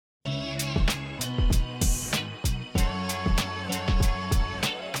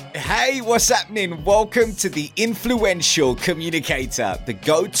Hey, what's happening? Welcome to the Influential Communicator, the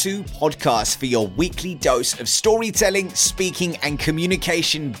go-to podcast for your weekly dose of storytelling, speaking, and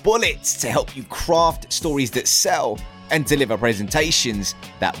communication bullets to help you craft stories that sell and deliver presentations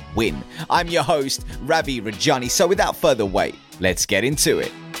that win. I'm your host, Ravi Rajani. So without further wait, let's get into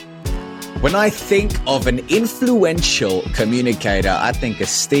it. When I think of an influential communicator, I think of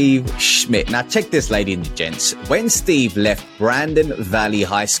Steve Schmidt. Now check this, ladies and gents. When Steve left Brandon Valley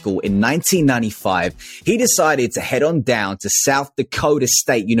High School in 1995, he decided to head on down to South Dakota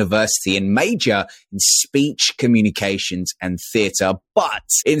State University and major in speech, communications, and theater. But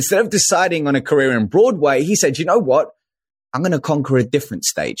instead of deciding on a career in Broadway, he said, you know what? I'm going to conquer a different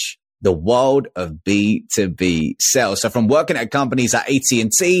stage. The world of B2B sales. So from working at companies like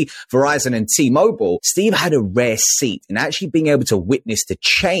AT&T, Verizon, and T-Mobile, Steve had a rare seat in actually being able to witness the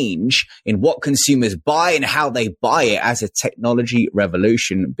change in what consumers buy and how they buy it as a technology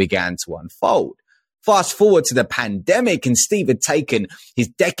revolution began to unfold. Fast forward to the pandemic, and Steve had taken his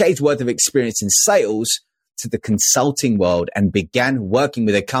decades worth of experience in sales to the consulting world and began working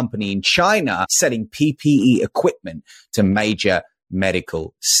with a company in China selling PPE equipment to major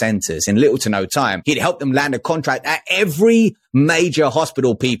medical centers. In little to no time, he'd helped them land a contract at every major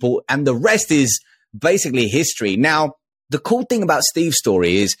hospital, people, and the rest is basically history. Now, the cool thing about Steve's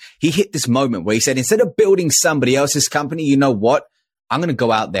story is he hit this moment where he said, instead of building somebody else's company, you know what? I'm going to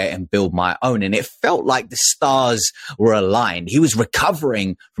go out there and build my own. And it felt like the stars were aligned. He was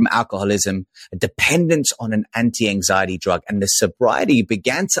recovering from alcoholism, a dependence on an anti-anxiety drug, and the sobriety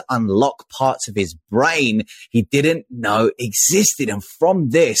began to unlock parts of his brain he didn't know existed. And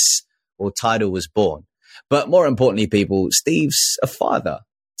from this, Tidal was born. But more importantly, people, Steve's a father.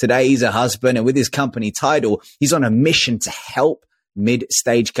 Today, he's a husband, and with his company Tidal, he's on a mission to help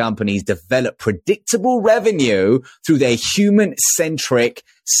mid-stage companies develop predictable revenue through their human-centric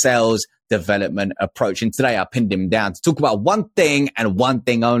sales development approach. And today I pinned him down to talk about one thing and one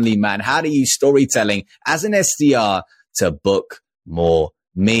thing only, man. How to use storytelling as an SDR to book more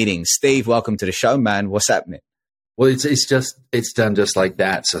meetings. Steve, welcome to the show, man. What's happening? Well, it's done just like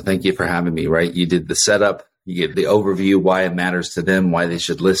that. So thank you for having me, right? You did the setup, you gave the overview, why it matters to them, why they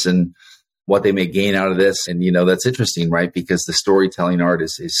should listen, what they may gain out of this. And, that's interesting, right? Because the storytelling art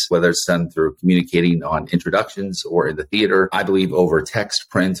is whether it's done through communicating on introductions or in the theater, I believe over text,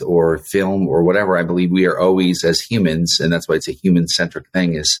 print, or film or whatever, I believe we are always as humans, and that's why it's a human-centric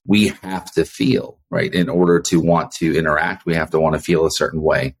thing, is we have to feel, right? In order to want to interact, we have to want to feel a certain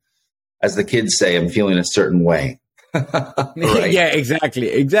way. As the kids say, I'm feeling a certain way. Right. Yeah,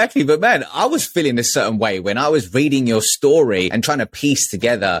 exactly. But man, I was feeling a certain way when I was reading your story and trying to piece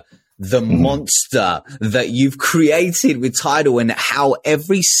together the monster that you've created with Tidal and how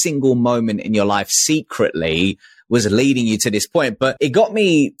every single moment in your life secretly was leading you to this point. But it got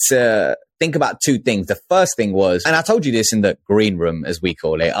me to think about two things. The first thing was, and I told you this in the green room, as we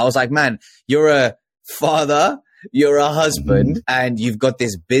call it, I was like, man, you're a father, you're a husband, and you've got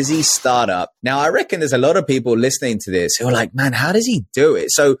this busy startup. Now, I reckon there's a lot of people listening to this who are like, man, how does he do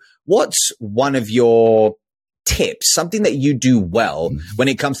it? So what's one of your tips, something that you do well when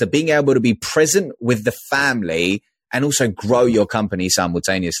it comes to being able to be present with the family and also grow your company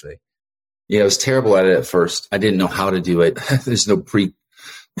simultaneously? Yeah, I was terrible at it at first. I didn't know how to do it. There's no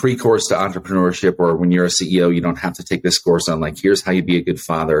pre-course to entrepreneurship, or when you're a CEO, you don't have to take this course on like, here's how you be a good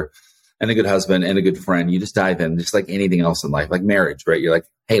father and a good husband and a good friend. You just dive in, just like anything else in life, like marriage, right? You're like,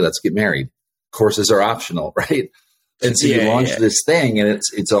 hey, let's get married. Courses are optional, right? And so you launch this thing, and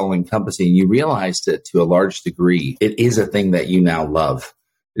it's all encompassing. You realize that to a large degree, it is a thing that you now love.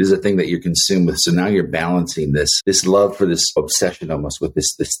 It is a thing that you're consumed with. So now you're balancing this love for this obsession almost with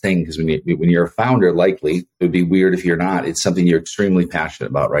this thing. Because when you're a founder, likely it would be weird if you're not. It's something you're extremely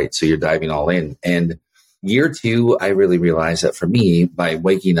passionate about, right? So you're diving all in. And year two, I really realized that for me, by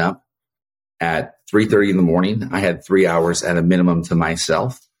waking up at 3:30 in the morning, I had 3 hours at a minimum to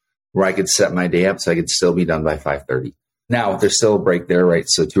myself, where I could set my day up so I could still be done by 5:30. Now, there's still a break there, right?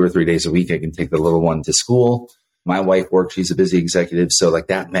 So 2 or 3 days a week, I can take the little one to school. My wife works. She's a busy executive. So like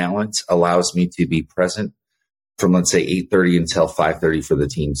that balance allows me to be present from, let's say, 8:30 until 5:30 for the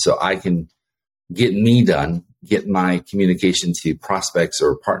team. So I can get me done, get my communication to prospects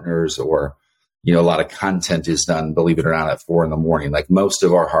or partners, or, a lot of content is done, believe it or not, at 4 a.m. Like most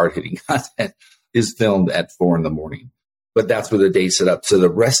of our hard-hitting content is filmed at 4 a.m. But that's where the day's set up. So the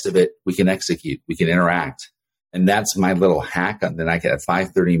rest of it, we can execute, we can interact. And that's my little hack. And then I can, at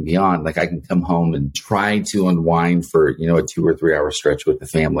 5:30 and beyond, like I can come home and try to unwind for, a 2 or 3 hour stretch with the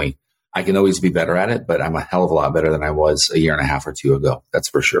family. I can always be better at it, but I'm a hell of a lot better than I was a year and a half or two ago. That's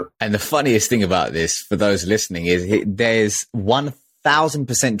for sure. And the funniest thing about this, for those listening, is there's one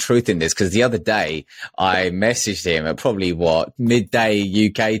 1,000% truth in this, because the other day I messaged him at probably midday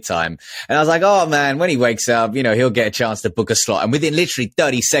UK time. And I was like, oh man, when he wakes up, he'll get a chance to book a slot. And within literally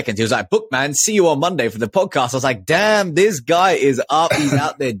 30 seconds, he was like, book man, see you on Monday for the podcast. I was like, damn, this guy is up. He's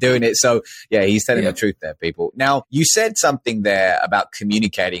out there doing it. So yeah, he's telling the truth there, people. Now, you said something there about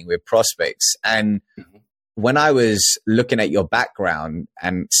communicating with prospects. And when I was looking at your background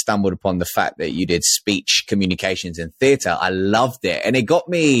and stumbled upon the fact that you did speech communications in theater, I loved it. And it got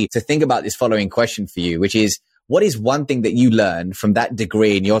me to think about this following question for you, which is, what is one thing that you learned from that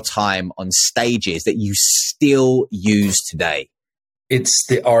degree in your time on stages that you still use today? It's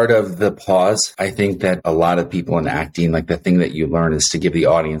the art of the pause. I think that a lot of people in acting, like the thing that you learn is to give the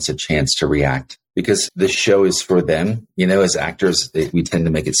audience a chance to react, because the show is for them. As actors, we tend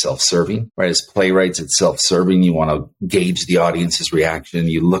to make it self-serving, right? As playwrights, it's self-serving. You want to gauge the audience's reaction.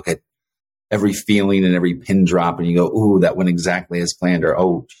 You look at every feeling and every pin drop and you go, ooh, that went exactly as planned, or,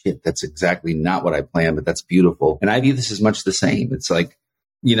 oh shit, that's exactly not what I planned, but that's beautiful. And I view this as much the same. It's like,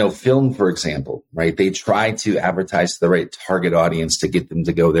 film, for example, right? They try to advertise to the right target audience to get them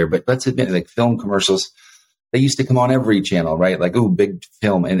to go there. But let's admit, like film commercials, they used to come on every channel, right? Like, oh, big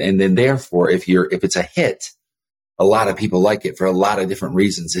film. And then therefore, if it's a hit, a lot of people like it for a lot of different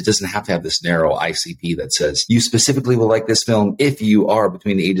reasons. It doesn't have to have this narrow ICP that says you specifically will like this film if you are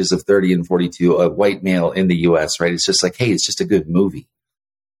between the ages of 30 and 42, a white male in the US, right? It's just like, hey, it's just a good movie.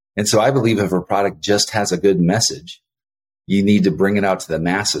 And so I believe if a product just has a good message, you need to bring it out to the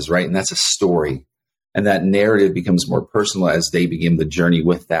masses, right? And that's a story. And that narrative becomes more personal as they begin the journey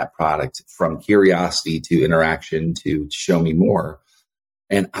with that product, from curiosity to interaction to show me more.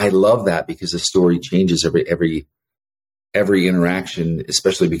 And I love that because the story changes every interaction,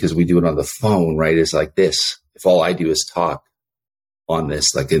 especially because we do it on the phone, right? It's like this. If all I do is talk on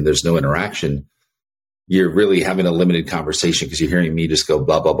this, like, and there's no interaction, you're really having a limited conversation because you're hearing me just go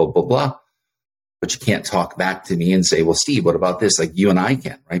blah, blah, blah, blah, blah. But you can't talk back to me and say, well, Steve, what about this? Like, you and I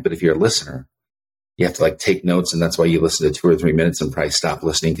can, right? But if you're a listener, you have to like take notes. And that's why you listen to 2 or 3 minutes and probably stop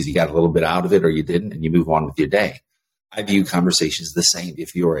listening because you got a little bit out of it or you didn't, and you move on with your day. I view conversations the same.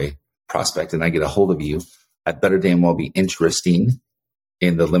 If you're a prospect and I get a hold of you, I better damn well be interesting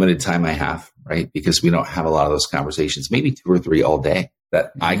in the limited time I have, right? Because we don't have a lot of those conversations, maybe 2 or 3 all day,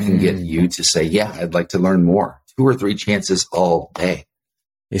 that I can get you to say, yeah, I'd like to learn more. 2 or 3 chances all day.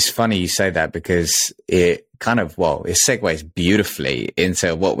 It's funny you say that because it it segues beautifully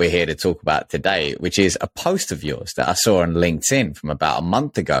into what we're here to talk about today, which is a post of yours that I saw on LinkedIn from about a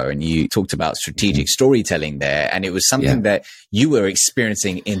month ago. And you talked about strategic storytelling there. And it was something that you were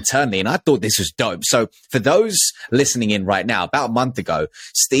experiencing internally. And I thought this was dope. So for those listening in right now, about a month ago,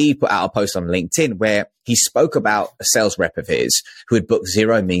 Steve put out a post on LinkedIn where he spoke about a sales rep of his who had booked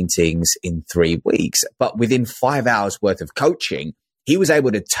 0 meetings in 3 weeks, but within 5 hours worth of coaching, he was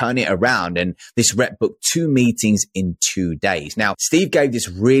able to turn it around, and this rep booked 2 meetings in 2 days. Now, Steve gave this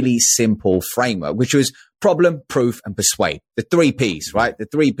really simple framework, which was problem, proof, and persuade. The 3 Ps, right? The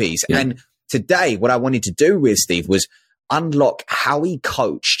 3 Ps. Yeah. And today, what I wanted to do with Steve was unlock how he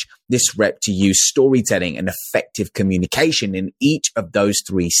coached this rep to use storytelling and effective communication in each of those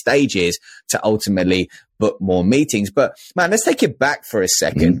 3 stages to ultimately book more meetings. But man, let's take it back for a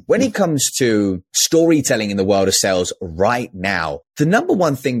second. When it comes to storytelling in the world of sales right now, the number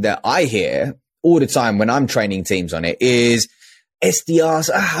one thing that I hear all the time when I'm training teams on it is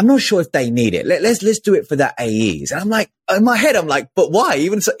SDRs, I'm not sure if they need it. Let's do it for the AEs. And I'm like, in my head, I'm like, but why?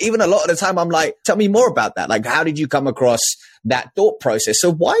 Even a lot of the time, I'm like, tell me more about that. Like, how did you come across that thought process?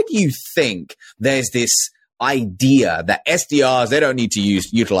 So why do you think there's this idea that SDRs, they don't need to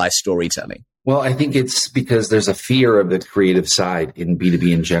utilize storytelling? Well, I think it's because there's a fear of the creative side in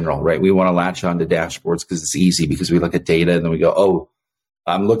B2B in general, right? We want to latch on to dashboards because it's easy, because we look at data and then we go, oh,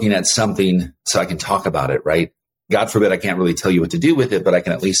 I'm looking at something so I can talk about it, right? God forbid I can't really tell you what to do with it, but I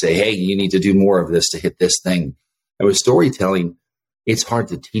can at least say, hey, you need to do more of this to hit this thing. And with storytelling, it's hard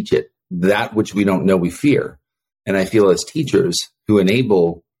to teach it. That which we don't know, we fear. And I feel as teachers who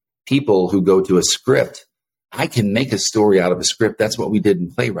enable people who go to a script, I can make a story out of a script. That's what we did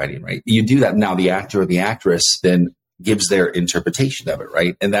in playwriting, right? You do that. Now the actor or the actress then gives their interpretation of it,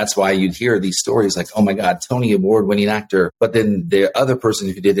 right? And that's why you'd hear these stories like, oh my God, Tony Award-winning actor. But then the other person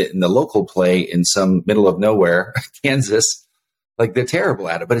who did it in the local play in some middle of nowhere, Kansas, like they're terrible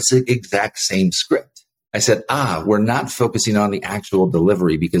at it, but it's the exact same script. I said, we're not focusing on the actual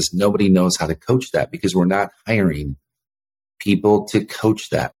delivery because nobody knows how to coach that, because we're not hiring people to coach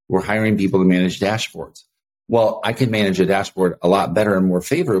that. We're hiring people to manage dashboards. Well, I can manage a dashboard a lot better and more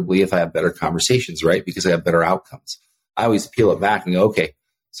favorably if I have better conversations, right? Because I have better outcomes. I always peel it back and go, okay,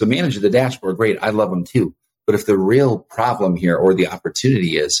 so manage the dashboard, great. I love them too. But if the real problem here or the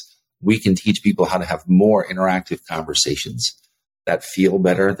opportunity is we can teach people how to have more interactive conversations that feel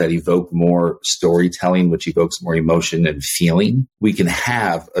better, that evoke more storytelling, which evokes more emotion and feeling, we can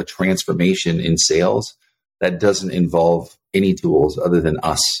have a transformation in sales that doesn't involve any tools other than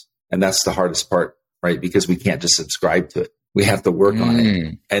us. And that's the hardest part, right? Because we can't just subscribe to it. We have to work on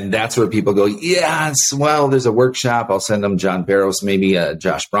it. And that's where people go, yes, well, there's a workshop. I'll send them John Barrows, maybe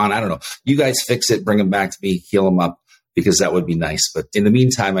Josh Braun. I don't know. You guys fix it, bring them back to me, heal them up, because that would be nice. But in the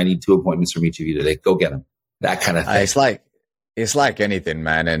meantime, I need 2 appointments from each of you today. Go get them. That kind of thing. It's like anything,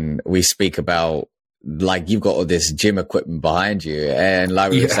 man. And we speak about, like, you've got all this gym equipment behind you. And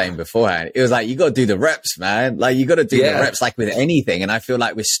like we were saying beforehand, it was like, you got to do the reps, man. Like, you got to do the reps, like with anything. And I feel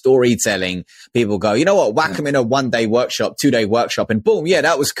like with storytelling, people go, you know what, whack them in a 1-day workshop, 2-day workshop, and boom, yeah,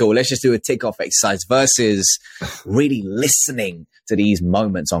 that was cool. Let's just do a tick off exercise, versus really listening to these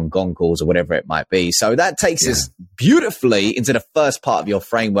moments on gong calls or whatever it might be. So that takes us beautifully into the first part of your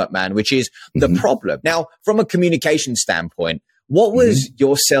framework, man, which is the problem. Now, from a communication standpoint, what was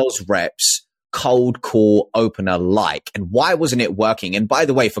your sales reps cold call opener like, and why wasn't it working? And by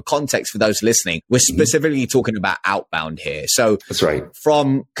the way, for context for those listening, we're specifically talking about outbound here. So that's right.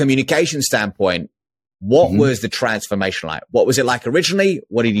 From communication standpoint, what was the transformation like? What was it like originally?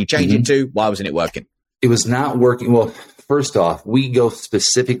 What did you change it to? Why wasn't it working? It was not working. Well, first off, we go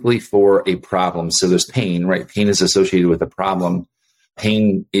specifically for a problem. So there's pain, right? Pain is associated with a problem.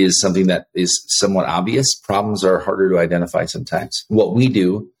 Pain is something that is somewhat obvious. Problems are harder to identify sometimes. What we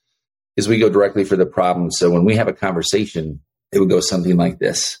do is we go directly for the problem. So when we have a conversation, it would go something like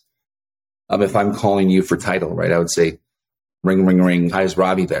this. If I'm calling you for title, right, I would say, ring, ring, ring. Hi, is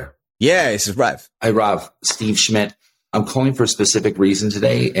Robbie there? Yeah, this is Rav. Hi, Rob. Steve Schmidt. I'm calling for a specific reason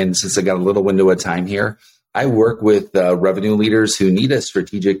today. And since I got a little window of time here, I work with revenue leaders who need a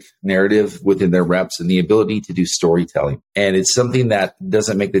strategic narrative within their reps and the ability to do storytelling. And it's something that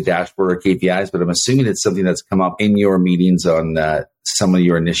doesn't make the dashboard or KPIs, but I'm assuming it's something that's come up in your meetings on some of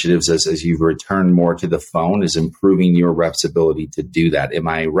your initiatives as you've returned more to the phone, is improving your reps' ability to do that. Am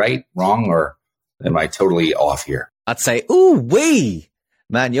I right, wrong, or am I totally off here? I'd say, ooh, wee.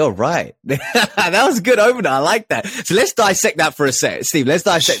 Man, you're right. That was a good opener. I like that. So let's dissect that for a sec. Steve, let's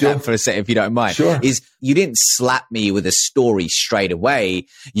dissect that for a sec, if you don't mind. Sure. Is you didn't slap me with a story straight away.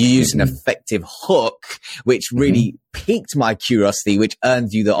 You used an effective hook, which really piqued my curiosity, which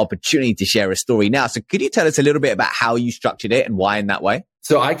earned you the opportunity to share a story now. So could you tell us a little bit about how you structured it and why in that way?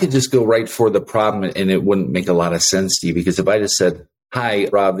 So I could just go right for the problem, and it wouldn't make a lot of sense to you, because if I just said, hi,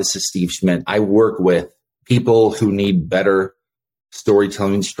 Rob, this is Steve Schmidt. I work with people who need better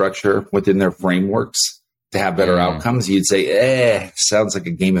storytelling structure within their frameworks to have better outcomes, you'd say, sounds like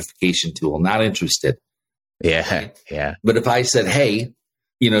a gamification tool. Not interested. Yeah. But if I said, hey,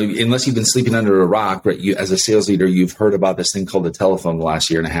 unless you've been sleeping under a rock, right? You, as a sales leader, you've heard about this thing called the telephone the last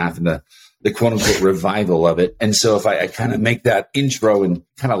year and a half, and the quote unquote revival of it. And so if I kind of make that intro and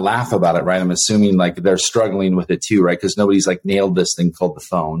kind of laugh about it, right? I'm assuming like they're struggling with it too, right? Because nobody's like nailed this thing called the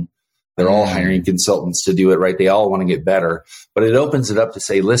phone. They're all hiring consultants to do it, right? They all want to get better, but it opens it up to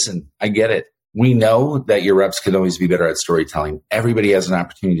say, listen, I get it. We know that your reps can always be better at storytelling. Everybody has an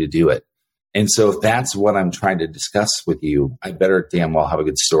opportunity to do it. And so if that's what I'm trying to discuss with you, I better damn well have a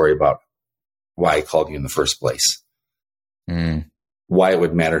good story about why I called you in the first place. Why it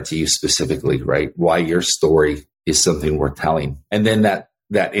would matter to you specifically, right? Why your story is something worth telling. And then that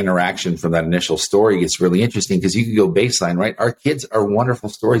interaction from that initial story gets really interesting, because you can go baseline, right? Our kids are wonderful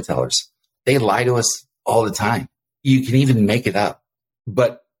storytellers. They lie to us all the time. You can even make it up,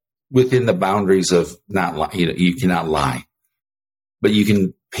 but within the boundaries of not lying. You cannot lie, but you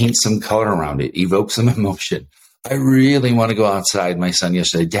can paint some color around it, evoke some emotion. I really want to go outside. My son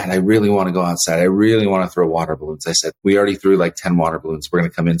yesterday, Dad, I really want to go outside. I really want to throw water balloons. I said, we already threw like 10 water balloons. We're going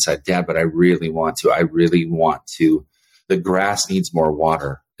to come inside, Dad, but I really want to. I really want to. The grass needs more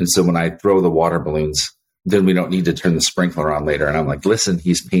water. And so when I throw the water balloons, then we don't need to turn the sprinkler on later. And I'm like, listen,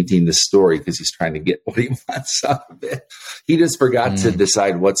 he's painting this story because he's trying to get what he wants out of it. He just forgot to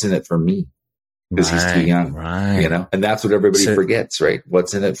decide what's in it for me, because he's too young, and that's what everybody forgets, right?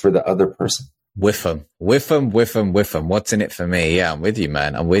 What's in it for the other person? Whiff 'em. What's in it for me? Yeah, I'm with you,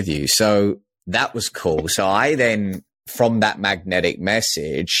 man. I'm with you. So that was cool. So I then, from that magnetic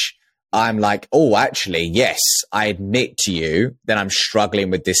message, I'm like, oh, actually, yes, I admit to you that I'm struggling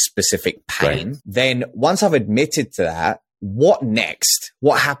with this specific pain. Right. Then once I've admitted to that, what next?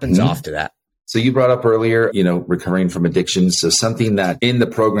 What happens after that? So you brought up earlier, recovering from addiction. So something that in the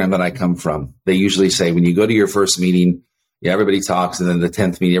program that I come from, they usually say when you go to your first meeting, everybody talks. And then the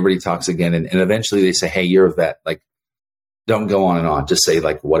 10th meeting, everybody talks again. And eventually they say, hey, you're a vet. Like, don't go on and on. Just say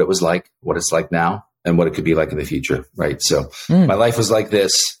like what it was like, what it's like now. and what it could be like in the future, right? So my life was like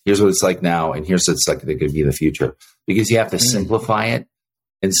this. Here's what it's like now, and here's what it's like it could be in the future. Because you have to simplify it.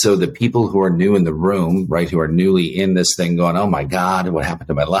 And so the people who are new in the room, right, who are newly in this thing going, oh my God, what happened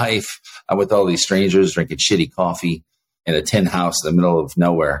to my life? I'm with all these strangers drinking shitty coffee in a tin house in the middle of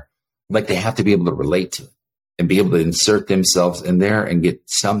nowhere. Like, they have to be able to relate to it and be able to insert themselves in there and get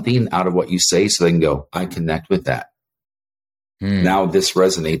something out of what you say so they can go, I connect with that. Now this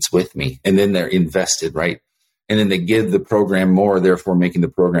resonates with me. And then they're invested, right? And then they give the program more, therefore making the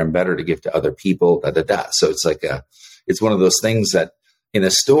program better to give to other people, So it's like it's one of those things that in a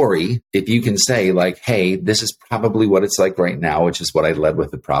story, if you can say like, hey, this is probably what it's like right now, which is what I led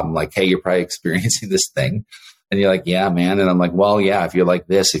with the problem. Like, hey, you're probably experiencing this thing. And you're like, yeah, man. And I'm like, well, yeah, if you're like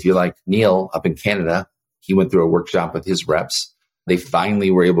this, if you're like Neil up in Canada, he went through a workshop with his reps. They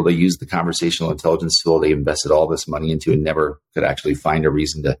finally were able to use the conversational intelligence tool they invested all this money into and never could actually find a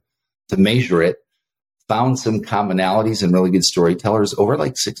reason to measure it. Found some commonalities and really good storytellers over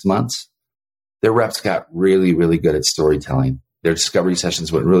like 6 months. Their reps got really, really good at storytelling. Their discovery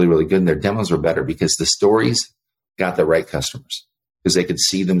sessions went really, really good. And their demos were better because the stories got the right customers because they could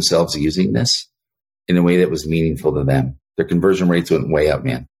see themselves using this in a way that was meaningful to them. Their conversion rates went way up,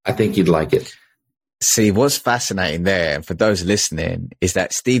 man. I think you'd like it. See, what's fascinating there, for those listening, is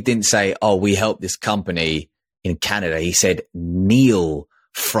that Steve didn't say, oh, we helped this company in Canada. He said, Neil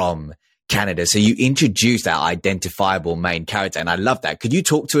from Canada. So you introduced that identifiable main character. And I love that. Could you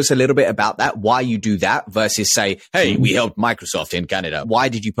talk to us a little bit about that? Why you do that versus say, hey, we helped Microsoft in Canada. Why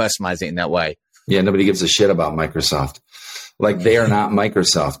did you personalize it in that way? Yeah, nobody gives a shit about Microsoft. Like, they are not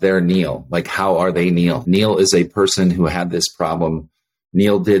Microsoft. They're Neil. Like, how are they Neil? Neil is a person who had this problem.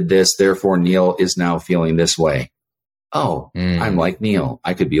 Neil did this. Therefore, Neil is now feeling this way. Oh, I'm like Neil.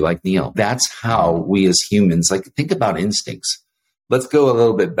 I could be like Neil. That's how we as humans, like, think about instincts. Let's go a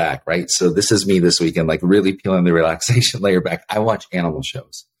little bit back, right? So this is me this weekend, like really peeling the relaxation layer back. I watch animal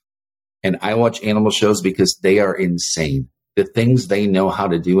shows. And I watch animal shows because they are insane. The things they know how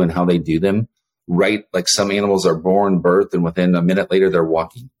to do and how they do them, right? Like, some animals are born, birthed, and within a minute later, they're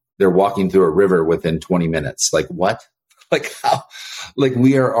walking. They're walking through a river within 20 minutes. Like, what? Like, how? Like,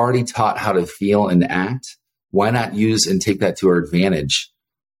 we are already taught how to feel and act. Why not use and take that to our advantage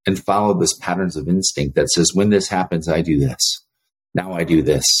and follow this patterns of instinct that says, when this happens, I do this. Now I do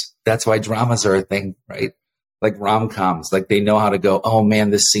this. That's why dramas are a thing, right? Like rom-coms, like they know how to go, oh man,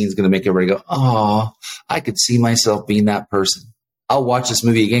 this scene's going to make everybody go, oh, I could see myself being that person. I'll watch this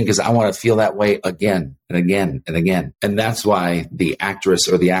movie again because I want to feel that way again and again and again. And that's why the actress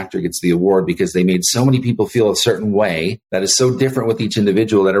or the actor gets the award, because they made so many people feel a certain way that is so different with each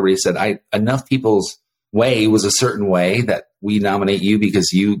individual that everybody said, enough people's way was a certain way that we nominate you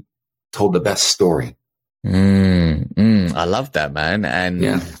because you told the best story. I love that, man.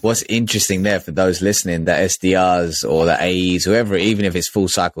 And what's interesting there for those listening, the SDRs or the AEs, whoever, even if it's full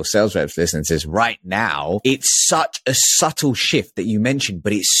cycle sales reps listening, says right now, it's such a subtle shift that you mentioned,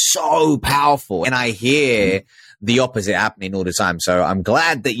 but it's so powerful. And I hear the opposite happening all the time. So I'm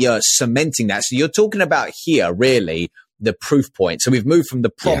glad that you're cementing that. So you're talking about here, really, the proof point. So we've moved from the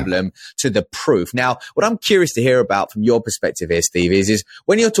problem to the proof. Now, what I'm curious to hear about from your perspective here, Steve, is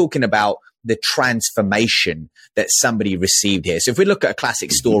when you're talking about the transformation that somebody received here. So if we look at a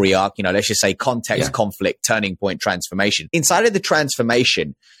classic story arc, let's just say context, conflict, turning point, transformation. Inside of the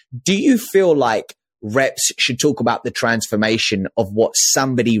transformation, do you feel like reps should talk about the transformation of what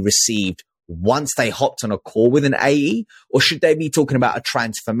somebody received once they hopped on a call with an AE? Or should they be talking about a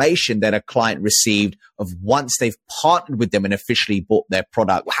transformation that a client received of once they've partnered with them and officially bought their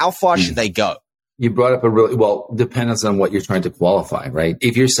product? How far should they go? You brought up depends on what you're trying to qualify, right?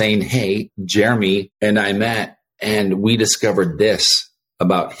 If you're saying, hey, Jeremy and I met and we discovered this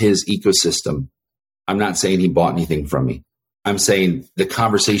about his ecosystem, I'm not saying he bought anything from me. I'm saying the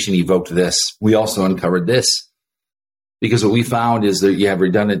conversation evoked this. We also uncovered this. Because what we found is that you have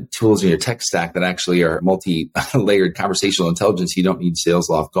redundant tools in your tech stack that actually are multi-layered conversational intelligence. You don't need Sales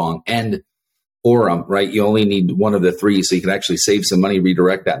Loft, Gong, and Orem, right? You only need one of the three, so you can actually save some money,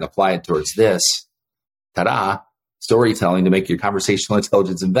 redirect that, and apply it towards this. Ta-da! Storytelling to make your conversational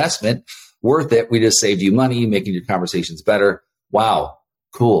intelligence investment worth it. We just saved you money, making your conversations better. Wow,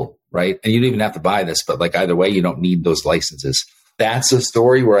 cool, right? And you don't even have to buy this, but like either way, you don't need those licenses. That's a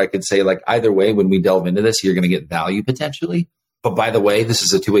story where I could say, like, either way, when we delve into this, you're going to get value potentially. But by the way, this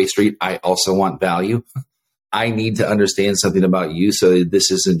is a two-way street. I also want value. I need to understand something about you so that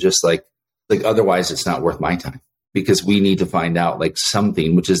this isn't just like otherwise it's not worth my time, because we need to find out like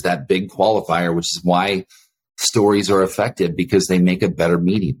something, which is that big qualifier, which is why stories are effective, because they make a better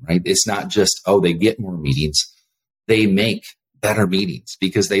meeting, right? It's not just, they get more meetings. They make better meetings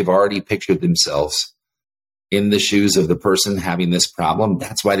because they've already pictured themselves in the shoes of the person having this problem.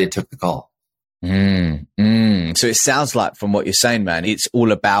 That's why they took the call. So it sounds like from what you're saying, man, it's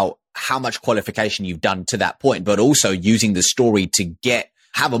all about how much qualification you've done to that point, but also using the story to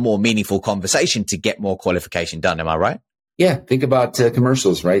have a more meaningful conversation to get more qualification done. Am I right? Yeah. Think about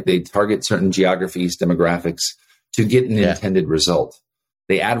commercials, right? They target certain geographies, demographics to get an intended result.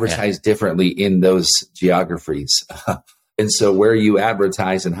 They advertise differently in those geographies. And so where you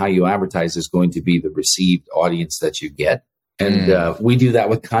advertise and how you advertise is going to be the received audience that you get. And we do that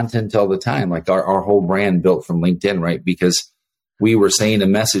with content all the time. Like our whole brand built from LinkedIn, right? Because we were saying a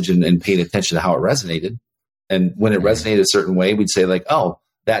message and paying attention to how it resonated. And when it resonated a certain way, we'd say like, oh,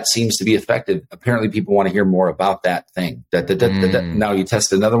 that seems to be effective. Apparently people want to hear more about that thing. Now you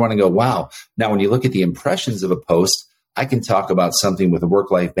test another one and go, wow. Now, when you look at the impressions of a post, I can talk about something with a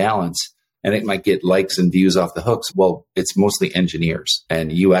work-life balance and it might get likes and views off the hooks. Well, it's mostly engineers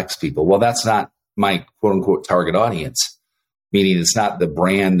and UX people. Well, that's not my quote unquote target audience, meaning it's not the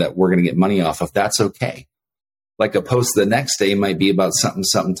brand that we're going to get money off of. That's okay. Like a post the next day might be about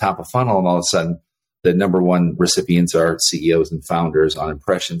something top of funnel, and all of a sudden the number one recipients are CEOs and founders on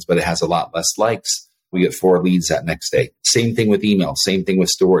impressions, but it has a lot less likes. We get 4 leads that next day. Same thing with email, same thing with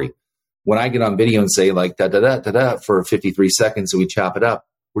story. When I get on video and say like for 53 seconds and we chop it up,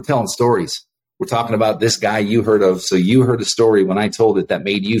 we're telling stories. We're talking about this guy you heard of. So you heard a story when I told it that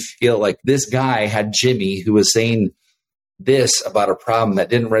made you feel like this guy had Jimmy who was saying this about a problem that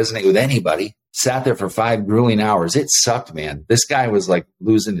didn't resonate with anybody, sat there for 5 grueling hours. It sucked, man. This guy was like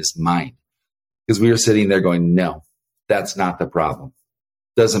losing his mind because we were sitting there going, no, that's not the problem.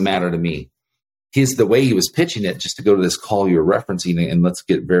 Doesn't matter to me. The way he was pitching it, just to go to this call you're referencing, and let's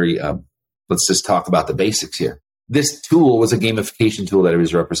get let's just talk about the basics here. This tool was a gamification tool that he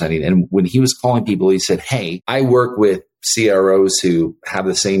was representing. And when he was calling people, he said, hey, I work with CROs who have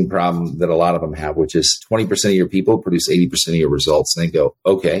the same problem that a lot of them have, which is 20% of your people produce 80% of your results. And they go,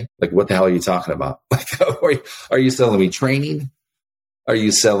 okay, like what the hell are you talking about? Like, are you selling me training? Are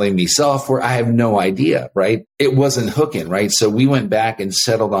you selling me software? I have no idea, right? It wasn't hooking, right? So we went back and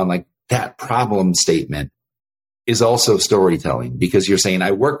settled on like that problem statement is also storytelling, because you're saying,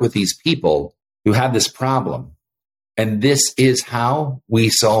 I work with these people who have this problem, and this is how we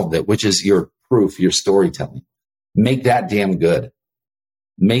solved it, which is your proof, your storytelling. Make that damn good.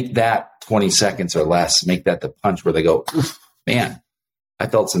 Make that 20 seconds or less. Make that the punch where they go, man, I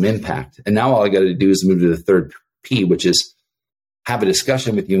felt some impact. And now all I got to do is move to the third P, which is have a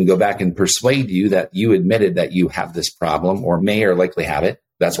discussion with you and go back and persuade you that you admitted that you have this problem or may or likely have it.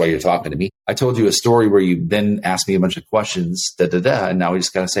 That's why you're talking to me. I told you a story where you then asked me a bunch of questions, and now we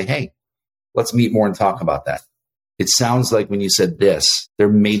just got to say, hey, let's meet more and talk about that. It sounds like when you said this, there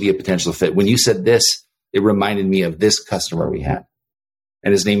may be a potential fit. When you said this, it reminded me of this customer we had.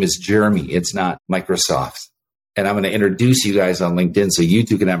 And his name is Jeremy. It's not Microsoft. And I'm going to introduce you guys on LinkedIn so you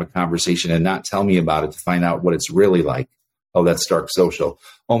two can have a conversation and not tell me about it to find out what it's really like. Oh, that's dark social.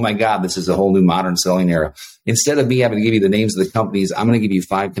 Oh my God, this is a whole new modern selling era. Instead of me having to give you the names of the companies, I'm going to give you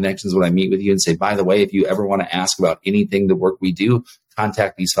 5 connections when I meet with you and say, by the way, if you ever want to ask about anything, the work we do,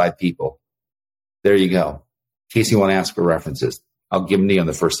 contact these 5 people. There you go. In case you want to ask for references, I'll give them to you on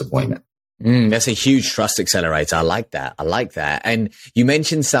the first appointment. That's a huge trust accelerator. I like that. And you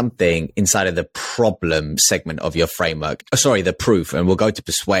mentioned something inside of the problem segment of your framework. The proof. And we'll go to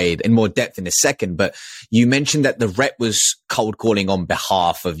persuade in more depth in a second. But you mentioned that the rep was cold calling on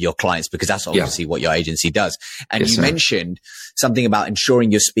behalf of your clients, because that's obviously what your agency does. And you mentioned something about ensuring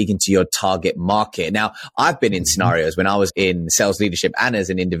you're speaking to your target market. Now, I've been in scenarios when I was in sales leadership and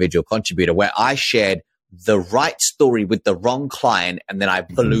as an individual contributor where I shared the right story with the wrong client, and then I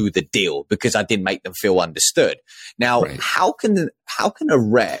blew the deal because I didn't make them feel understood. Now, how can a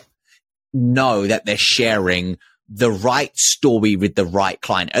rep know that they're sharing the right story with the right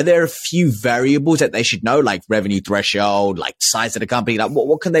client? Are there a few variables that they should know, like revenue threshold, like size of the company? Like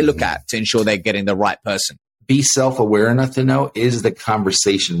what can they look at to ensure they're getting the right person? Be self-aware enough to know, is the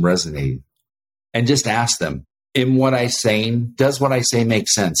conversation resonating? And just ask them, in what I'm saying, does what I say make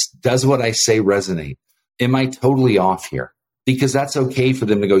sense? Does what I say resonate? Am I totally off here? Because that's okay for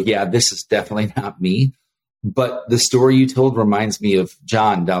them to go, yeah, this is definitely not me. But the story you told reminds me of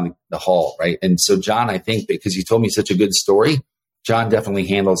John down the hall, right? And so John, I think because you told me such a good story, John definitely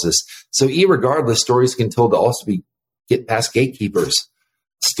handles this. So irregardless, stories can told to also get past gatekeepers.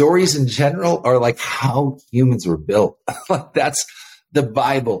 Stories in general are like how humans were built. Like that's the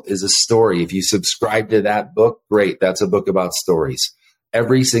Bible is a story. If you subscribe to that book, great. That's a book about stories.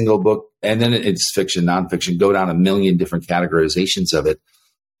 Every single book, and then it's fiction, nonfiction, go down a million different categorizations of it.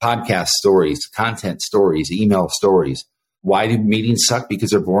 Podcast stories, content stories, email stories. Why do meetings suck?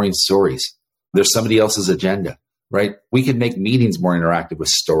 Because they're boring stories. There's somebody else's agenda, right? We can make meetings more interactive with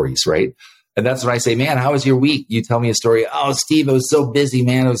stories, right? And that's when I say, man, how was your week? You tell me a story. Oh, Steve, I was so busy,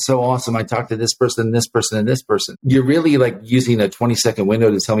 man. It was so awesome. I talked to this person, and this person, and this person. You're really like using a 20-second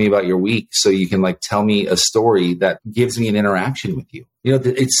window to tell me about your week so you can like tell me a story that gives me an interaction with you. You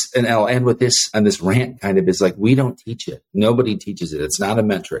know, and I'll end with this, and this rant kind of is like, we don't teach it. Nobody teaches it. It's not a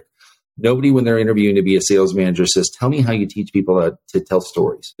metric. Nobody, when they're interviewing to be a sales manager, says, tell me how you teach people to tell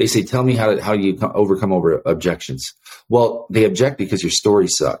stories. They say, tell me how you overcome objections. Well, they object because your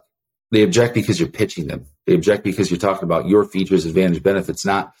stories suck. They object because you're pitching them. They object because you're talking about your features, advantage, benefits,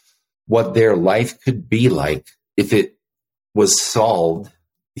 not what their life could be like if it was solved,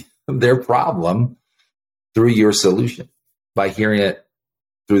 their problem, through your solution, by hearing it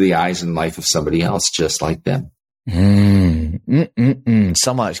through the eyes and life of somebody else just like them.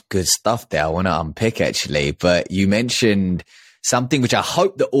 So much good stuff there I want to unpick, actually. But you mentioned something which I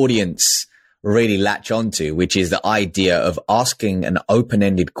hope the audience really latch onto, which is the idea of asking an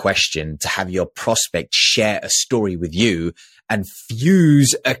open-ended question to have your prospect share a story with you and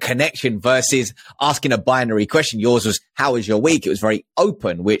fuse a connection versus asking a binary question. Yours was, how was your week? It was very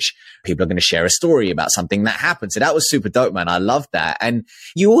open, which people are going to share a story about something that happened. So that was super dope, man. I love that. And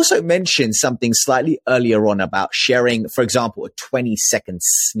you also mentioned something slightly earlier on about sharing, for example, a 20-second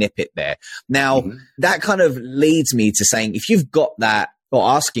snippet there. Now, that kind of leads me to saying, if you've got that, or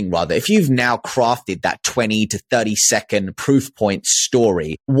asking rather, if you've now crafted that 20 to 30 second proof point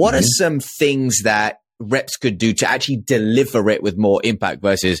story, what are some things that reps could do to actually deliver it with more impact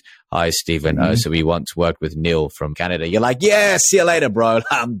versus, hi, Stephen. So we once worked with Neil from Canada. You're like, yeah, see you later, bro.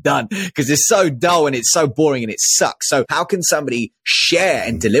 I'm done. Because it's so dull and it's so boring and it sucks. So how can somebody share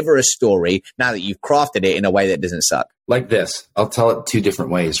and deliver a story now that you've crafted it in a way that doesn't suck? Like this. I'll tell it two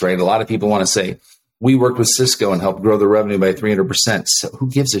different ways, right? A lot of people want to say, we worked with Cisco and helped grow the revenue by 300%. So who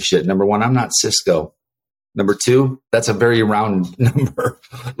gives a shit? Number one, I'm not Cisco. Number two, that's a very round number.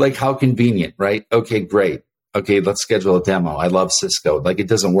 Like, how convenient, right? Okay, great. Okay, let's schedule a demo. I love Cisco. Like, it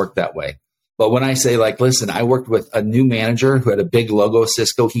doesn't work that way. But when I say, like, listen, I worked with a new manager who had a big logo,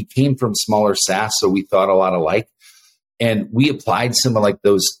 Cisco. He came from smaller SaaS, so we thought a lot alike. And we applied some of like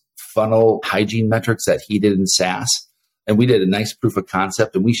those funnel hygiene metrics that he did in SaaS. And we did a nice proof of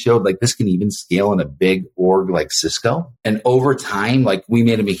concept, and we showed like this can even scale in a big org like Cisco. And over time, like we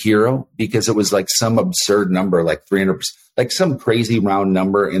made him a hero because it was like some absurd number, like 300%, like some crazy round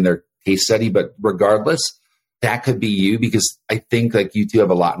number in their case study. But regardless, that could be you, because I think like you two have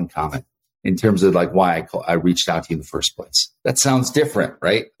a lot in common in terms of like why I reached out to you in the first place. That sounds different,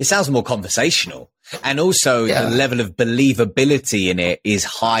 right? It sounds more conversational. And also the level of believability in it is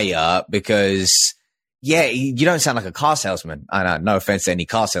higher because you don't sound like a car salesman. I know, no offense to any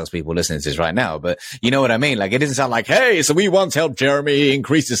car salespeople listening to this right now, but you know what I mean? Like, it doesn't sound like, hey, so we once helped Jeremy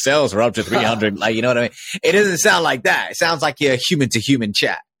increase his sales for up to 300. Like, you know what I mean? It doesn't sound like that. It sounds like you're human to human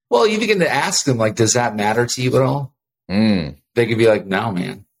chat. Well, you begin to ask them, like, does that matter to you at all? They could be like, no,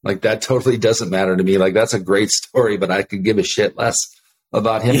 man. Like, that totally doesn't matter to me. Like, that's a great story, but I could give a shit less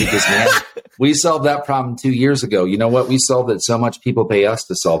about him because, man, we solved that problem 2 years ago. You know what? We solved it so much people pay us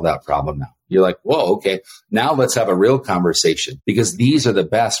to solve that problem now. You're like, whoa, okay. Now let's have a real conversation, because these are the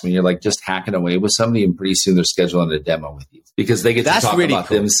best when you're like just hacking away with somebody and pretty soon they're scheduling a demo with you because they get to talk really about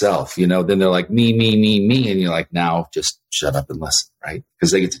themselves, you know, then they're like me. And you're like, now just shut up and listen, right?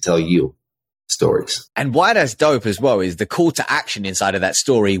 Because they get to tell you stories. And why that's dope as well is the call to action inside of that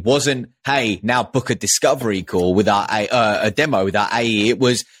story wasn't, hey, now book a discovery call with a demo with our AE. It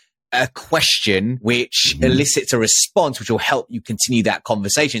was a question which elicits a response, which will help you continue that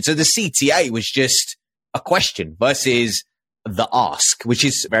conversation. So the CTA was just a question versus the ask, which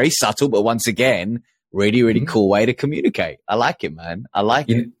is very subtle, but once again, really, really cool way to communicate. I like it, man. I like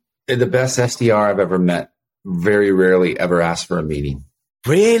it. The best SDR I've ever met very rarely ever asked for a meeting.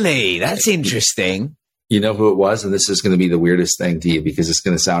 Really? That's interesting. You know who it was? And this is going to be the weirdest thing to you because it's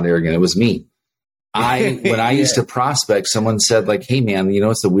going to sound arrogant. It was me. When I used to prospect, someone said like, hey man, you know,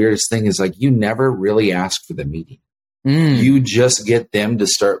 what's the weirdest thing is like, you never really ask for the meeting. You just get them to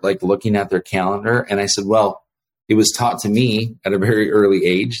start like looking at their calendar. And I said, well, it was taught to me at a very early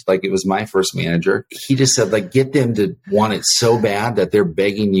age. Like, it was my first manager. He just said like, get them to want it so bad that they're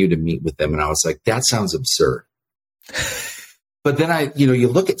begging you to meet with them. And I was like, that sounds absurd. But then you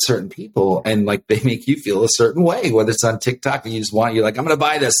look at certain people and like, they make you feel a certain way, whether it's on TikTok and you're like, I'm going to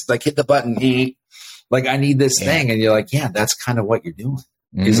buy this, like hit the button. Like, I need this thing. And you're like, yeah, that's kind of what you're doing.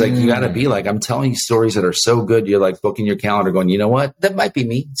 It's like, you got to be like, I'm telling you stories that are so good. You're like booking your calendar going, you know what? That might be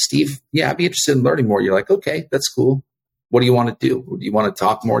me, Steve. Yeah, I'd be interested in learning more. You're like, okay, that's cool. What do you want to do? Do you want to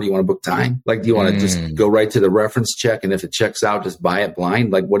talk more? Do you want to book time? Like, do you want to just go right to the reference check? And if it checks out, just buy it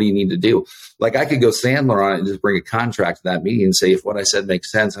blind? Like, what do you need to do? Like, I could go Sandler on it and just bring a contract to that meeting and say, if what I said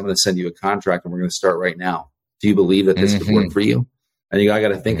makes sense, I'm going to send you a contract and we're going to start right now. Do you believe that this could work for you? And you go, I got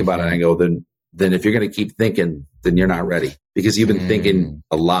to think about it. And I go, then if you're going to keep thinking, then you're not ready, because you've been thinking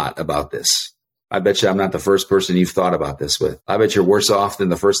a lot about this. I bet you I'm not the first person you've thought about this with. I bet you're worse off than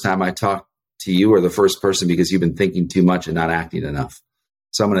the first time I talked to you or the first person, because you've been thinking too much and not acting enough.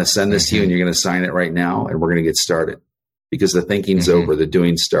 So I'm going to send this to you and you're going to sign it right now and we're going to get started, because the thinking's over, the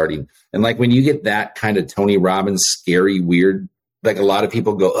doing's starting. And like when you get that kind of Tony Robbins, scary, weird, like a lot of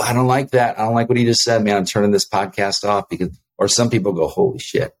people go, I don't like that. I don't like what he just said, man. I'm turning this podcast off, because, or some people go, holy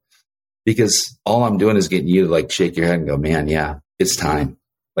shit, because all I'm doing is getting you to like shake your head and go, man, yeah, it's time.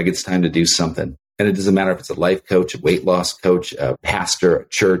 Like, it's time to do something. And it doesn't matter if it's a life coach, a weight loss coach, a pastor, a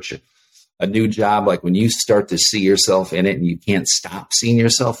church, a new job. Like, when you start to see yourself in it and you can't stop seeing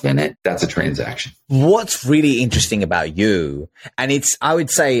yourself in it, that's a transaction. What's really interesting about you, and I would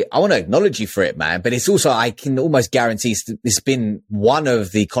say, I want to acknowledge you for it, man, but it's also, I can almost guarantee it's been one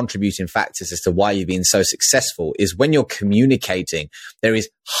of the contributing factors as to why you've been so successful, is when you're communicating, there is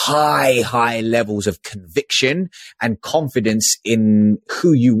high levels of conviction and confidence in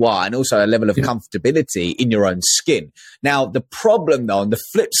who you are, and also a level of comfortability in your own skin. Now, the problem though, on the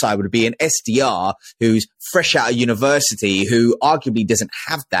flip side, would be an SDR who's fresh out of university, who arguably doesn't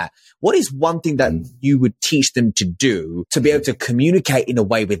have that. What is one thing that you would teach them to do to be able to communicate in a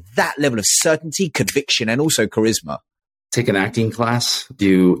way with that level of certainty, conviction, and also charisma? Take an acting class,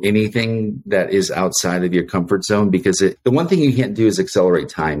 do anything that is outside of your comfort zone, because the one thing you can't do is accelerate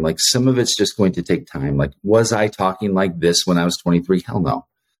time. Like, some of it's just going to take time. Like, was I talking like this when I was 23? Hell no.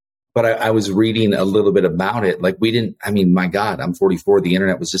 But I was reading a little bit about it. Like, my God, I'm 44. The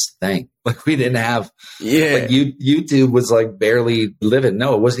internet was just a thing. Like, we didn't have, like, YouTube was like barely living.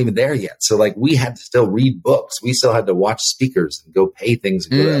 No, it wasn't even there yet. So like, we had to still read books. We still had to watch speakers and go pay things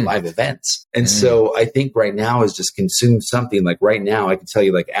and go to live events. And so I think right now is just consume something. Like, right now, I can tell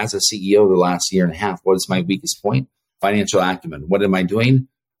you, like, as a CEO the last year and a half, what is my weakest point? Financial acumen. What am I doing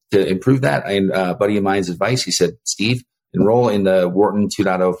to improve that? And a buddy of mine's advice, he said, Steve, enroll in the Wharton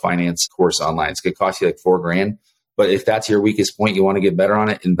 2.0 finance course online. It's going to cost you like $4,000. But if that's your weakest point, you want to get better on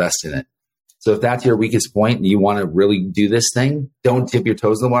it, invest in it. So if that's your weakest point and you want to really do this thing, don't dip your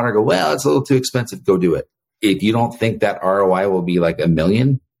toes in the water and go, well, it's a little too expensive. Go do it. If you don't think that ROI will be like $1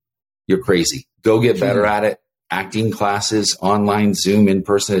 million, you're crazy. Go get better at it. Acting classes, online, Zoom, in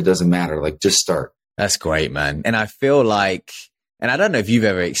person, it doesn't matter. Like, just start. That's great, man. And I feel like, and I don't know if you've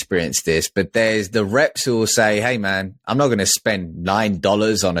ever experienced this, but there's the reps who will say, hey, man, I'm not going to spend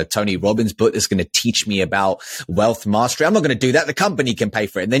 $9 on a Tony Robbins book that's going to teach me about wealth mastery. I'm not going to do that. The company can pay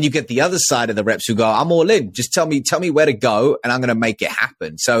for it. And then you get the other side of the reps who go, I'm all in. Just tell me where to go and I'm going to make it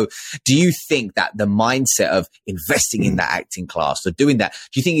happen. So do you think that the mindset of investing in that acting class or doing that,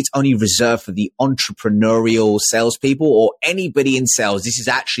 do you think it's only reserved for the entrepreneurial salespeople, or anybody in sales? This is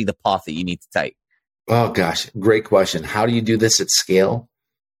actually the path that you need to take. Oh, gosh. Great question. How do you do this at scale?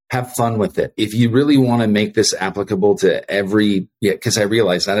 Have fun with it. If you really want to make this applicable to because I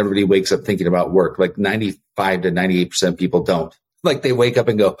realize not everybody wakes up thinking about work. Like 95 to 98% of people don't. Like, they wake up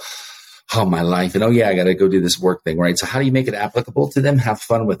and go, oh, my life. And, oh, yeah, I got to go do this work thing, right? So how do you make it applicable to them? Have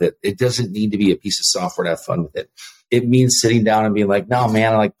fun with it. It doesn't need to be a piece of software to have fun with it. It means sitting down and being like, no,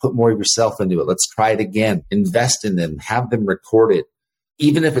 man, like, put more of yourself into it. Let's try it again. Invest in them. Have them record it.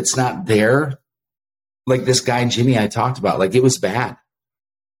 Even if it's not there. Like this guy, Jimmy, I talked about, like, it was bad.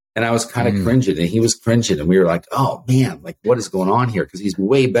 And I was kind of cringing and he was cringing. And we were like, oh man, like, what is going on here? Because he's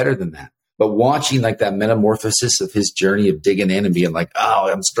way better than that. But watching like that metamorphosis of his journey of digging in and being like, oh,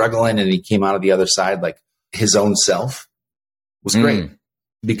 I'm struggling. And he came out of the other side, like his own self, was great.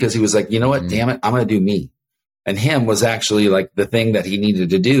 Because he was like, you know what, damn it, I'm going to do me. And him was actually like the thing that he needed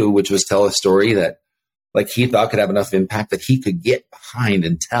to do, which was tell a story that like he thought could have enough impact that he could get behind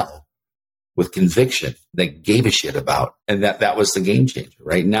and tell with conviction, that gave a shit about. And that was the game changer,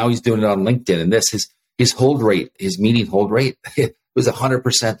 right? Now he's doing it on LinkedIn. And his hold rate, his meeting hold rate, it was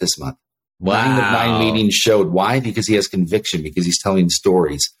 100% this month. Wow. 9 of 9 meetings showed. Why? Because he has conviction, because he's telling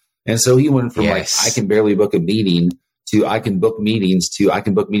stories. And so he went from like, I can barely book a meeting to I can book meetings to I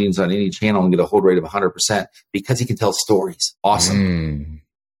can book meetings on any channel and get a hold rate of 100% because he can tell stories. Awesome.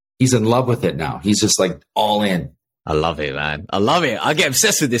 He's in love with it now. He's just like all in. I love it, man. I love it. I get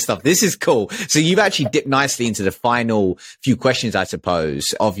obsessed with this stuff. This is cool. So you've actually dipped nicely into the final few questions, I suppose,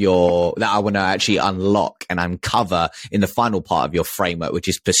 that I want to actually unlock and uncover in the final part of your framework, which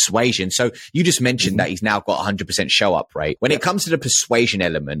is persuasion. So you just mentioned that he's now got 100% show up rate. When it comes to the persuasion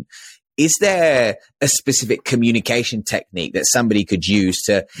element, is there a specific communication technique that somebody could use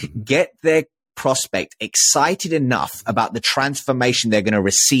to get their prospect excited enough about the transformation they're going to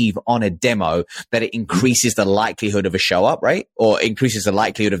receive on a demo that it increases the likelihood of a show up, right? Or increases the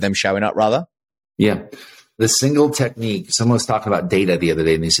likelihood of them showing up, rather? Yeah. The single technique, someone was talking about data the other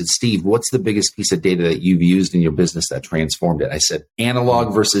day, and they said, Steve, what's the biggest piece of data that you've used in your business that transformed it? I said,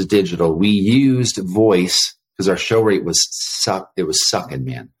 analog versus digital. We used voice because our show rate was sucking,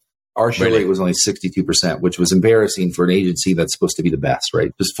 man. Our show rate was only 62%, which was embarrassing for an agency that's supposed to be the best,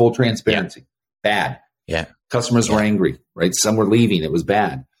 right? Just full transparency. Bad. Yeah. Customers were angry, right? Some were leaving. It was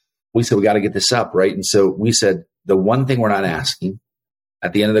bad. We said, we got to get this up, right? And so we said, the one thing we're not asking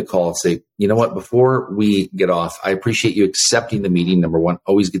at the end of the call, say, you know what, before we get off, I appreciate you accepting the meeting. Number one,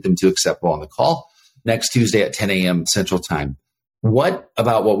 always get them to accept on the call. Next Tuesday at 10 a.m. Central Time. What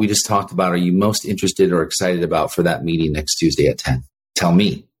about what we just talked about are you most interested or excited about for that meeting next Tuesday at 10? Tell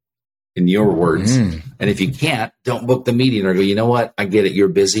me in your words. And if you can't, don't book the meeting or go, you know what, I get it. You're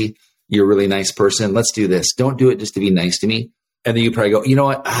busy. You're a really nice person. Let's do this. Don't do it just to be nice to me. And then you probably go, you know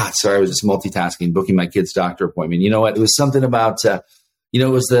what? Sorry, I was just multitasking, booking my kid's doctor appointment. You know what? It was something about, it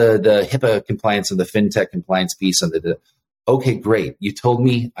was the HIPAA compliance and the FinTech compliance piece. And okay, great. You told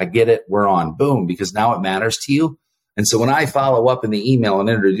me, I get it. We're on. Boom. Because now it matters to you. And so when I follow up in the email and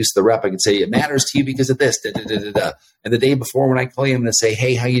introduce the rep, I can say, it matters to you because of this. Da, da, da, da, da. And the day before when I call you, I'm going to say,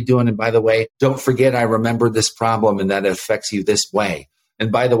 hey, how you doing? And by the way, don't forget, I remember this problem and that it affects you this way.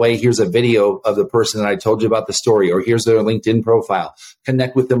 And by the way, here's a video of the person that I told you about the story, or here's their LinkedIn profile.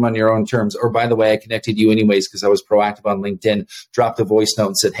 Connect with them on your own terms. Or by the way, I connected you anyways because I was proactive on LinkedIn, dropped a voice note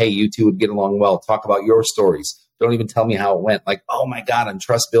and said, hey, you two would get along well. Talk about your stories. Don't even tell me how it went. Like, oh my God, I'm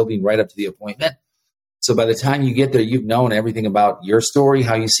trust building right up to the appointment. So by the time you get there, you've known everything about your story,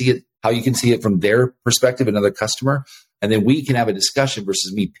 how you see it, how you can see it from their perspective, another customer. And then we can have a discussion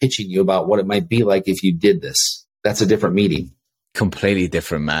versus me pitching you about what it might be like if you did this. That's a different meeting. Completely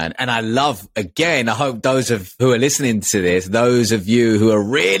different, man. And I love, again, I hope those who are listening to this, those of you who are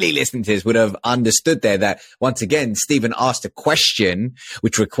really listening to this would have understood there that once again, Stephen asked a question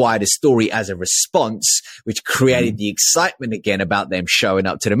which required a story as a response, which created the excitement again about them showing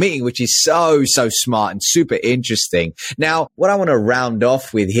up to the meeting, which is so smart and super interesting. Now, what I want to round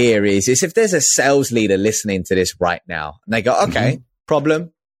off with here is if there's a sales leader listening to this right now and they go, okay,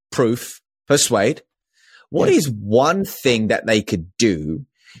 problem, proof, persuade. What is one thing that they could do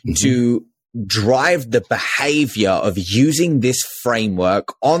to drive the behavior of using this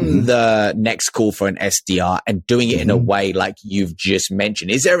framework on the next call for an SDR and doing it in a way like you've just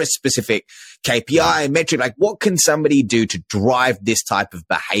mentioned? Is there a specific KPI metric? Like what can somebody do to drive this type of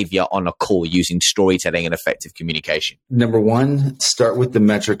behavior on a call using storytelling and effective communication? Number one, start with the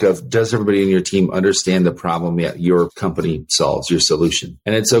metric of, does everybody in your team understand the problem that your company solves, your solution?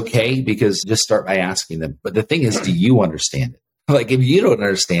 And it's okay because just start by asking them. But the thing is, do you understand it? Like if you don't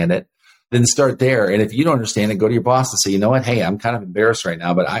understand it, then start there. And if you don't understand it, go to your boss and say, you know what? Hey, I'm kind of embarrassed right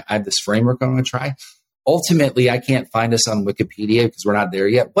now, but I have this framework I'm going to try. Ultimately, I can't find us on Wikipedia because we're not there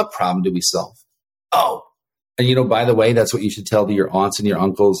yet. What problem do we solve? Oh, and by the way, that's what you should tell to your aunts and your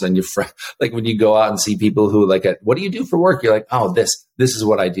uncles and your friends. Like when you go out and see people who what do you do for work? You're like, oh, this is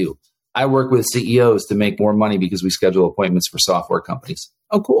what I do. I work with CEOs to make more money because we schedule appointments for software companies.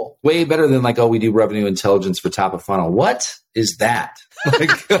 Oh, cool. Way better than we do revenue intelligence for top of funnel. What is that?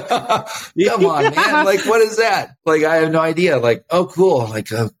 Come on, man. What is that? I have no idea. Oh, cool.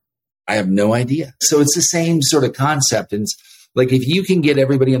 I have no idea. So it's the same sort of concept. And if you can get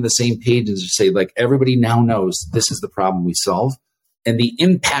everybody on the same page and just say, everybody now knows this is the problem we solve. And the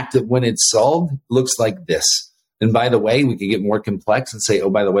impact of when it's solved looks like this. And by the way, we could get more complex and say, oh,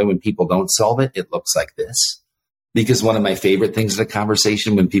 by the way, when people don't solve it, it looks like this. Because one of my favorite things in a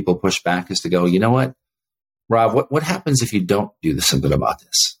conversation when people push back is to go, you know what, Rob, what happens if you don't do something about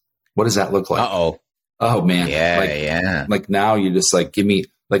this? What does that look like? Oh, man. Yeah. Now you're just give me,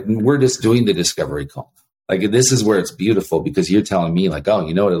 we're just doing the discovery call. This is where it's beautiful because you're telling me oh,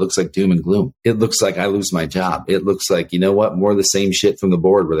 you know what? It looks like doom and gloom. It looks like I lose my job. It looks like, you know what? More of the same shit from the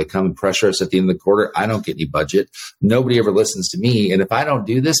board where they come and pressure us at the end of the quarter. I don't get any budget. Nobody ever listens to me. And if I don't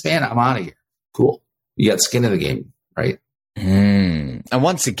do this, man, I'm out of here. Cool. You got skin in the game, right? And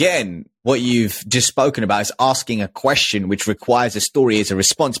once again, what you've just spoken about is asking a question which requires a story as a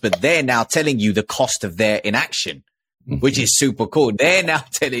response, but they're now telling you the cost of their inaction. Which is super cool. They're now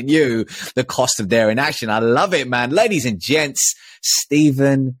telling you the cost of their inaction. I love it, man. Ladies and gents,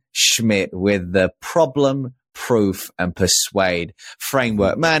 Stephen Schmidt with the problem, proof, and persuade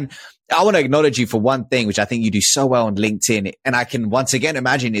framework. Man, I want to acknowledge you for one thing, which I think you do so well on LinkedIn. And I can once again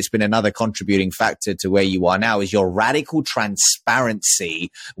imagine it's been another contributing factor to where you are now, is your radical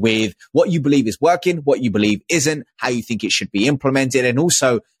transparency with what you believe is working, what you believe isn't, how you think it should be implemented. And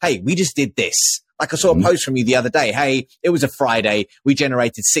also, hey, we just did this. Like I saw a post from you the other day. Hey, it was a Friday. We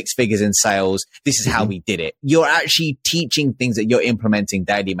generated 6 figures in sales. This is how we did it. You're actually teaching things that you're implementing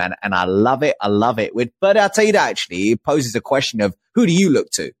daily, man. And I love it. I love it. But I'll tell you that actually, it poses a question of who do you look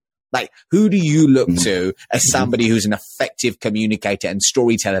to? Like, who do you look to as somebody who's an effective communicator and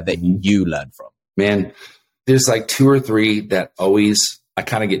storyteller that you learn from? Man, there's like 2 or 3 that always, I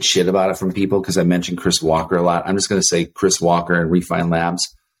kind of get shit about it from people because I mentioned Chris Walker a lot. I'm just going to say Chris Walker and Refine Labs.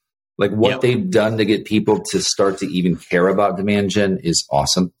 Like what they've done to get people to start to even care about demand gen is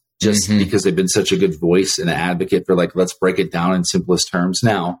awesome. Just because they've been such a good voice and an advocate for like, let's break it down in simplest terms.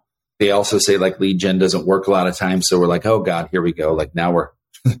 Now, they also say like lead gen doesn't work a lot of times. So we're like, oh God, here we go. Like now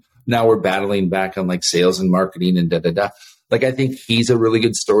we're battling back on like sales and marketing and Like, I think he's a really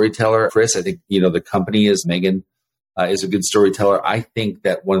good storyteller. Chris, I think, the company is Megan is a good storyteller. I think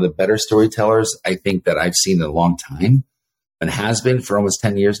that one of the better storytellers I think that I've seen in a long time and has been for almost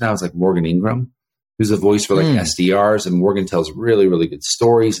 10 years now is like Morgan Ingram, who's a voice for like SDRs. And Morgan tells really, really good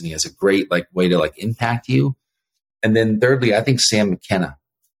stories. And he has a great like way to like impact you. And then thirdly, I think Sam McKenna.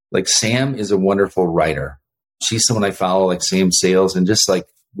 Like Sam is a wonderful writer. She's someone I follow, like Sam Sales, and just like,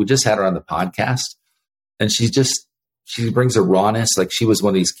 we just had her on the podcast and she brings a rawness. Like she was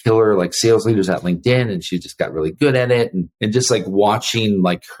one of these killer like sales leaders at LinkedIn and she just got really good at it. And just like watching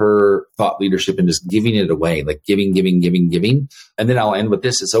like her thought leadership and just giving it away, like giving. And then I'll end with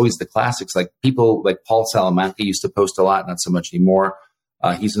this. It's always the classics. Like people like Paul Salamanca used to post a lot, not so much anymore.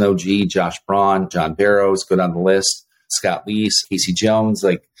 He's an OG, Josh Braun, John Barrows, go down the list, Scott Leese, Casey Jones.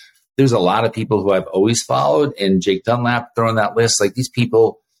 Like there's a lot of people who I've always followed, and Jake Dunlap throwing that list. Like these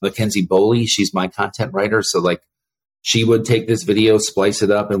people, Mackenzie Boley, she's my content writer. So like she would take this video, splice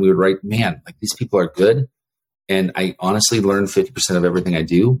it up, and we would write, man, like these people are good. And I honestly learned 50% of everything I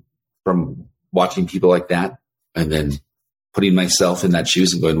do from watching people like that and then putting myself in that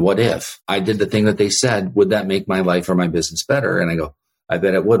shoes and going, what if I did the thing that they said? Would that make my life or my business better? And I go, I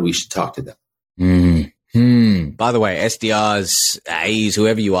bet it would. We should talk to them. By the way, SDRs, A's,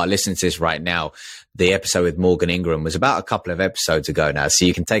 whoever you are listening to this right now, the episode with Morgan Ingram was about a couple of episodes ago now. So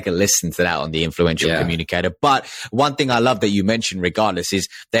you can take a listen to that on the Influential Communicator. But one thing I love that you mentioned regardless is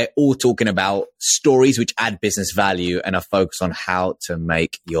they're all talking about stories which add business value and are focused on how to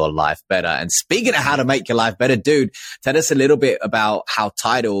make your life better. And speaking of how to make your life better, dude, tell us a little bit about how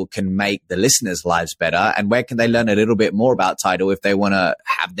Tidal can make the listeners' lives better, and where can they learn a little bit more about Tidal if they want to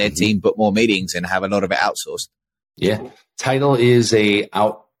have their team book more meetings and have a lot of it outsourced? Yeah. Tidal is a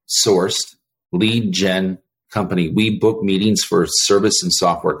outsourced lead gen company. We book meetings for service and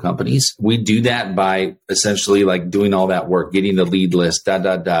software companies. We do that by essentially like doing all that work, getting the lead list,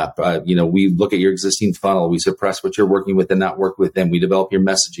 we look at your existing funnel. We suppress what you're working with and not work with them. We develop your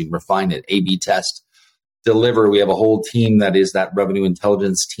messaging, refine it, A/B test, deliver. We have a whole team that is that revenue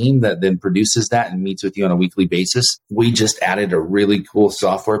intelligence team that then produces that and meets with you on a weekly basis. We just added a really cool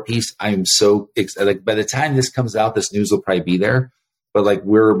software piece. I'm so excited. By the time this comes out, this news will probably be there. But like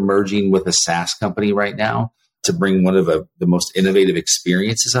we're merging with a SaaS company right now to bring one of the most innovative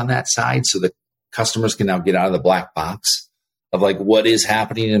experiences on that side. So the customers can now get out of the black box of like what is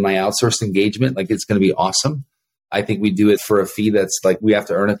happening in my outsourced engagement. Like it's going to be awesome. I think we do it for a fee that's like we have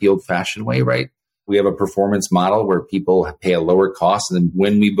to earn it the old fashioned way, right? We have a performance model where people pay a lower cost. And then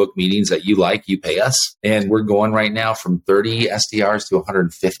when we book meetings that you like, you pay us. And we're going right now from 30 SDRs to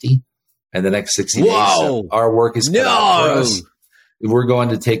 150 in the next 60 days. So our work is cut out for us. We're going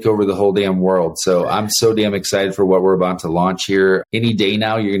to take over the whole damn world. So I'm so damn excited for what we're about to launch here. Any day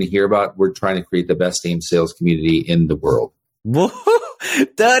now, you're going to hear about, we're trying to create the best damn sales community in the world.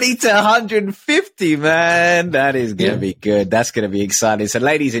 30 to 150, man. That is going to be good. That's going to be exciting. So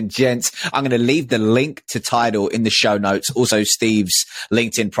ladies and gents, I'm going to leave the link to Tidal in the show notes. Also Steve's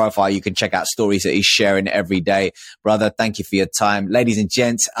LinkedIn profile. You can check out stories that he's sharing every day. Brother, thank you for your time. Ladies and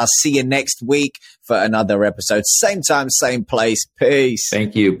gents, I'll see you next week for another episode. Same time, same place. Peace.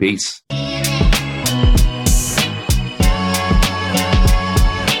 Thank you. Peace.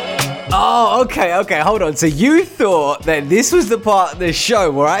 Oh, okay. Hold on. So you thought that this was the part of the show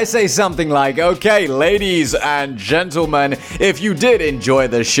where I say something like, okay, ladies and gentlemen, if you did enjoy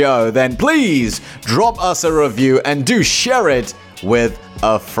the show, then please drop us a review and do share it with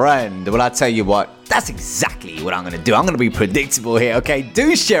a friend. Well, I tell you what, that's exactly what I'm going to do. I'm going to be predictable here, okay?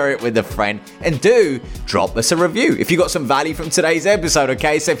 Do share it with a friend and do drop us a review if you got some value from today's episode,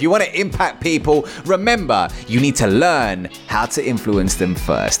 okay? So if you want to impact people, remember, you need to learn how to influence them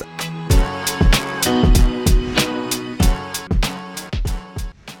first.